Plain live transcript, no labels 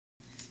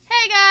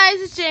Hey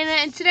guys, it's Jana,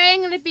 and today I'm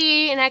going to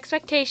be an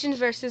expectations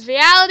versus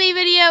reality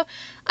video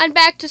on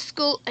back to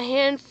school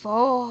and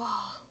fall.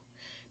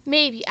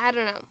 Maybe, I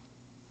don't know.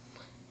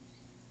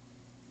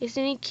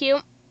 Isn't he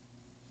cute?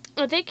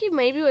 I think he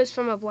maybe was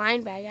from a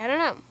blind bag. I don't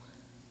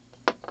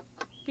know.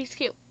 He's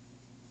cute.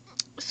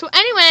 So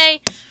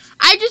anyway,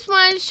 I just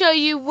wanted to show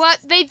you what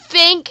they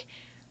think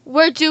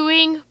we're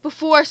doing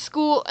before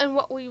school and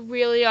what we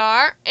really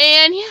are.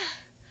 And yeah,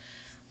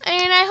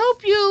 and I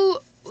hope you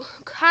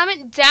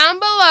comment down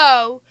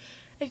below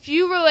if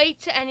you relate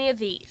to any of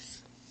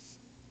these.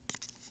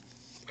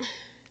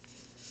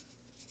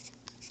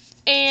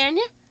 And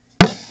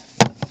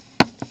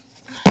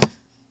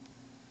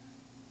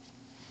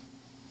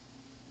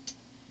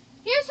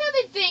here's how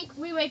they think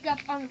we wake up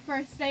on the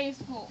first day of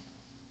school.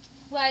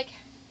 Like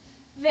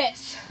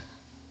this.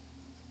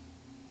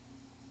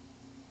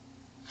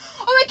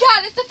 Oh my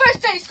god, it's the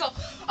first day of school.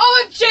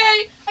 OMG,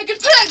 I can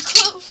put on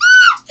clothes.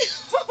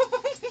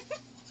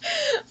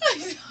 I'm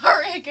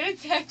sorry, I got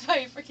attacked by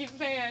a freaking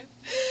fan.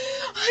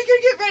 I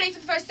gotta get ready for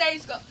the first day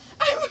of school.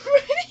 I'm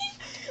ready.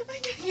 I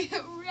gotta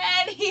get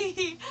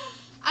ready.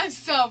 I'm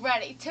so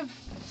ready to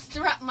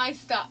strap my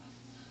stuff.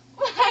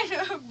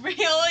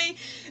 Really?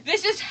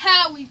 This is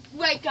how we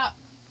wake up.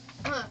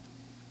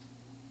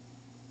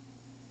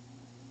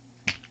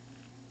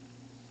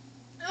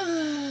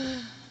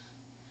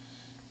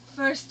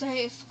 First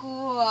day of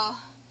school.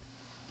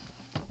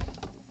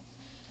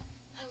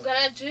 I'm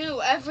gonna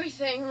do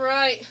everything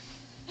right.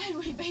 And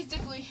we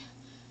basically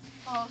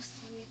fall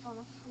asleep on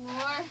the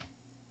floor.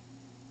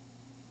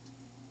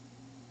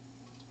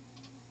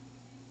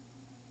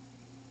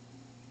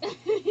 I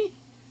think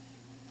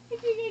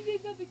I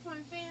did something to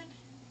my fan.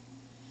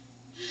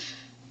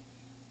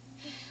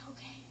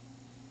 Okay.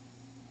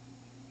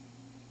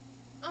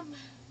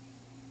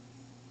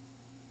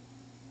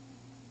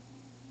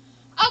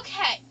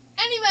 Okay.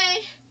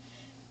 Anyway,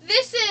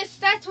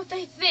 that's what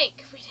they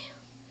think we do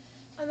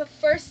on the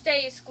first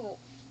day of school.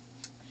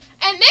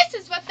 And this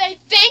is what they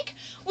think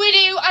we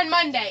do on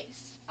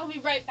Mondays. I'll be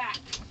right back.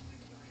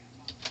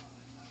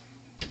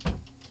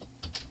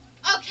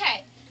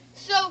 Okay,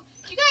 so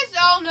you guys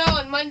all know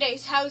on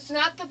Mondays how it's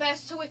not the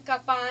best to wake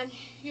up on.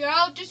 You're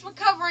all just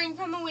recovering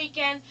from the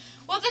weekend.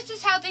 Well, this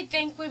is how they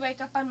think we wake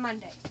up on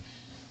Mondays.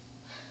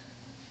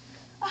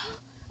 Oh,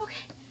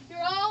 okay. You're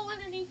all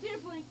underneath your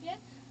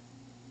blankets.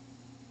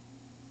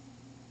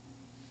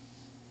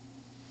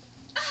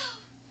 Oh,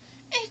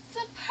 it's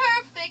the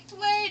perfect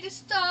way to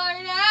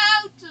start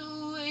out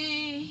the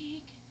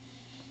week.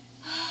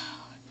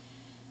 Oh,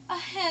 I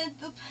had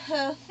the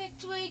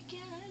perfect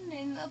weekend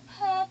and the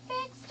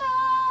perfect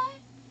start.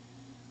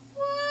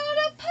 What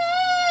a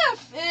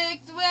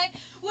perfect way.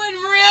 When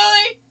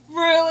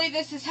really,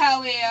 this is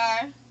how we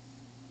are.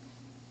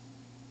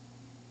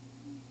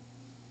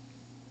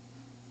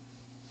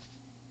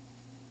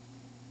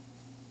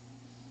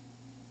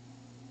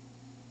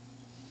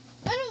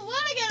 I don't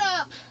want to get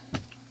up.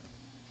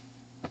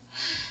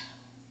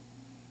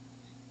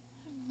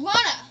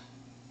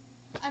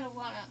 I don't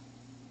wanna.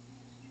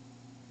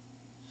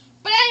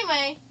 But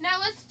anyway, now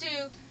let's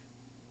do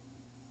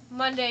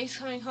Mondays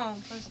coming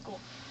home from school.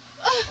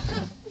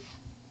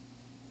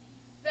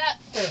 That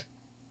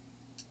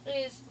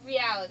is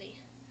reality.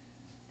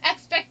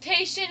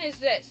 Expectation is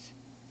this.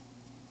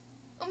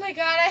 Oh my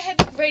god, I had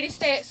the greatest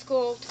day at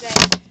school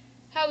today.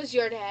 How was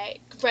your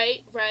day?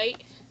 Great,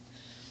 right?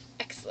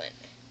 Excellent.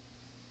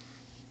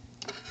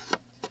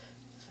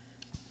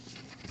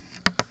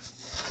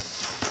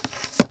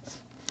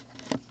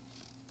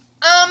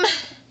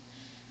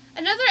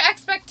 Another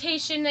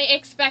expectation they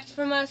expect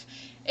from us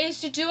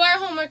is to do our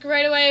homework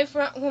right away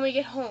when we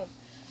get home.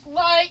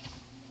 Like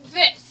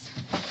this.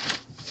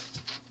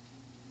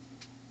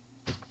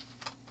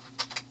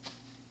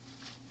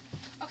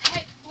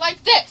 Okay,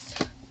 like this.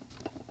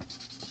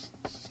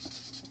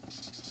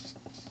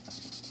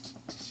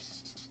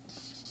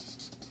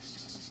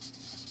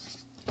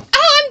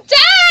 Oh, I'm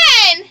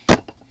done!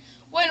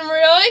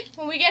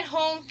 When we get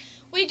home,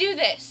 we do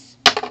this.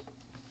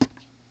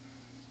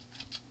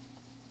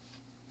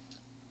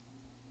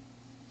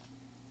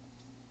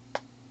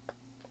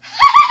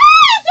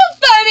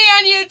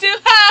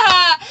 YouTube,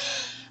 ha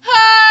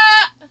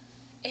ha!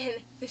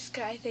 And this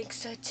guy thinks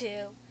so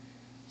too.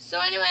 So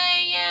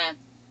anyway, yeah.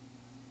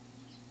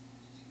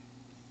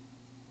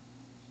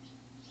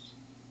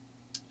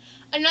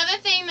 Another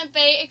thing that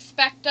they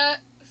expect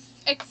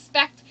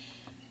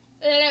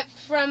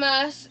from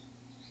us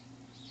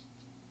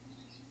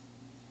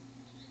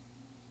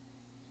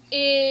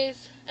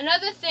is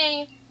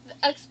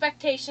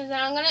expectations, and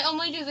I'm gonna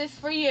only do this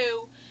for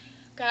you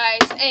guys,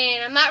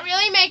 and I'm not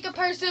really a makeup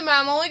person, but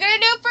I'm only gonna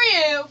do it for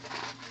you,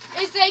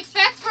 is they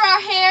expect for our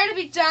hair to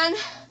be done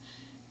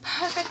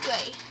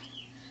perfectly.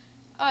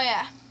 Oh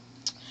yeah.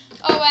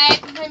 Oh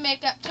wait, my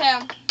makeup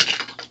too.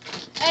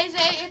 Is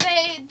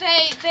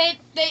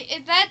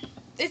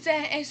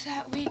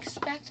that we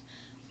expect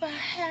for our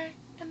hair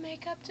and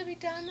makeup to be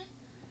done?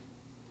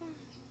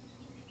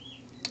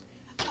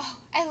 Oh,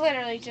 I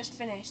literally just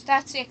finished.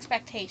 That's the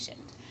expectation.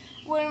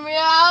 When in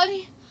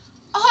reality,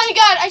 I my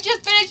god, I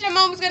just finished and I'm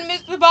almost gonna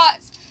miss the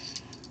bus.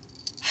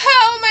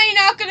 How am I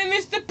not gonna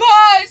miss the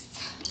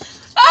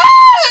bus?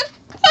 Ah!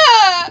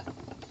 Ah!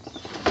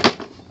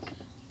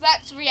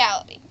 That's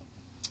reality.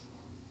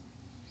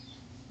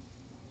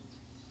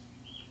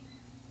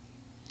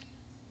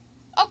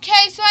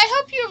 Okay, so I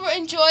hope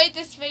you enjoyed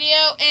this video,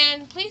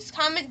 and please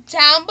comment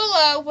down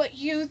below what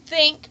you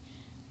think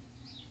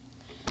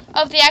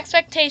of the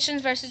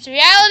expectations versus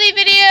reality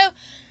video.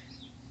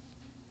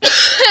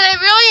 I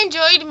really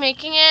enjoyed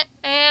making it,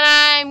 and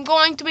I'm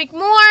going to make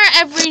more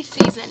every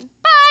season.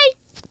 Bye!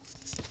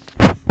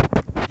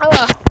 Oh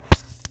well.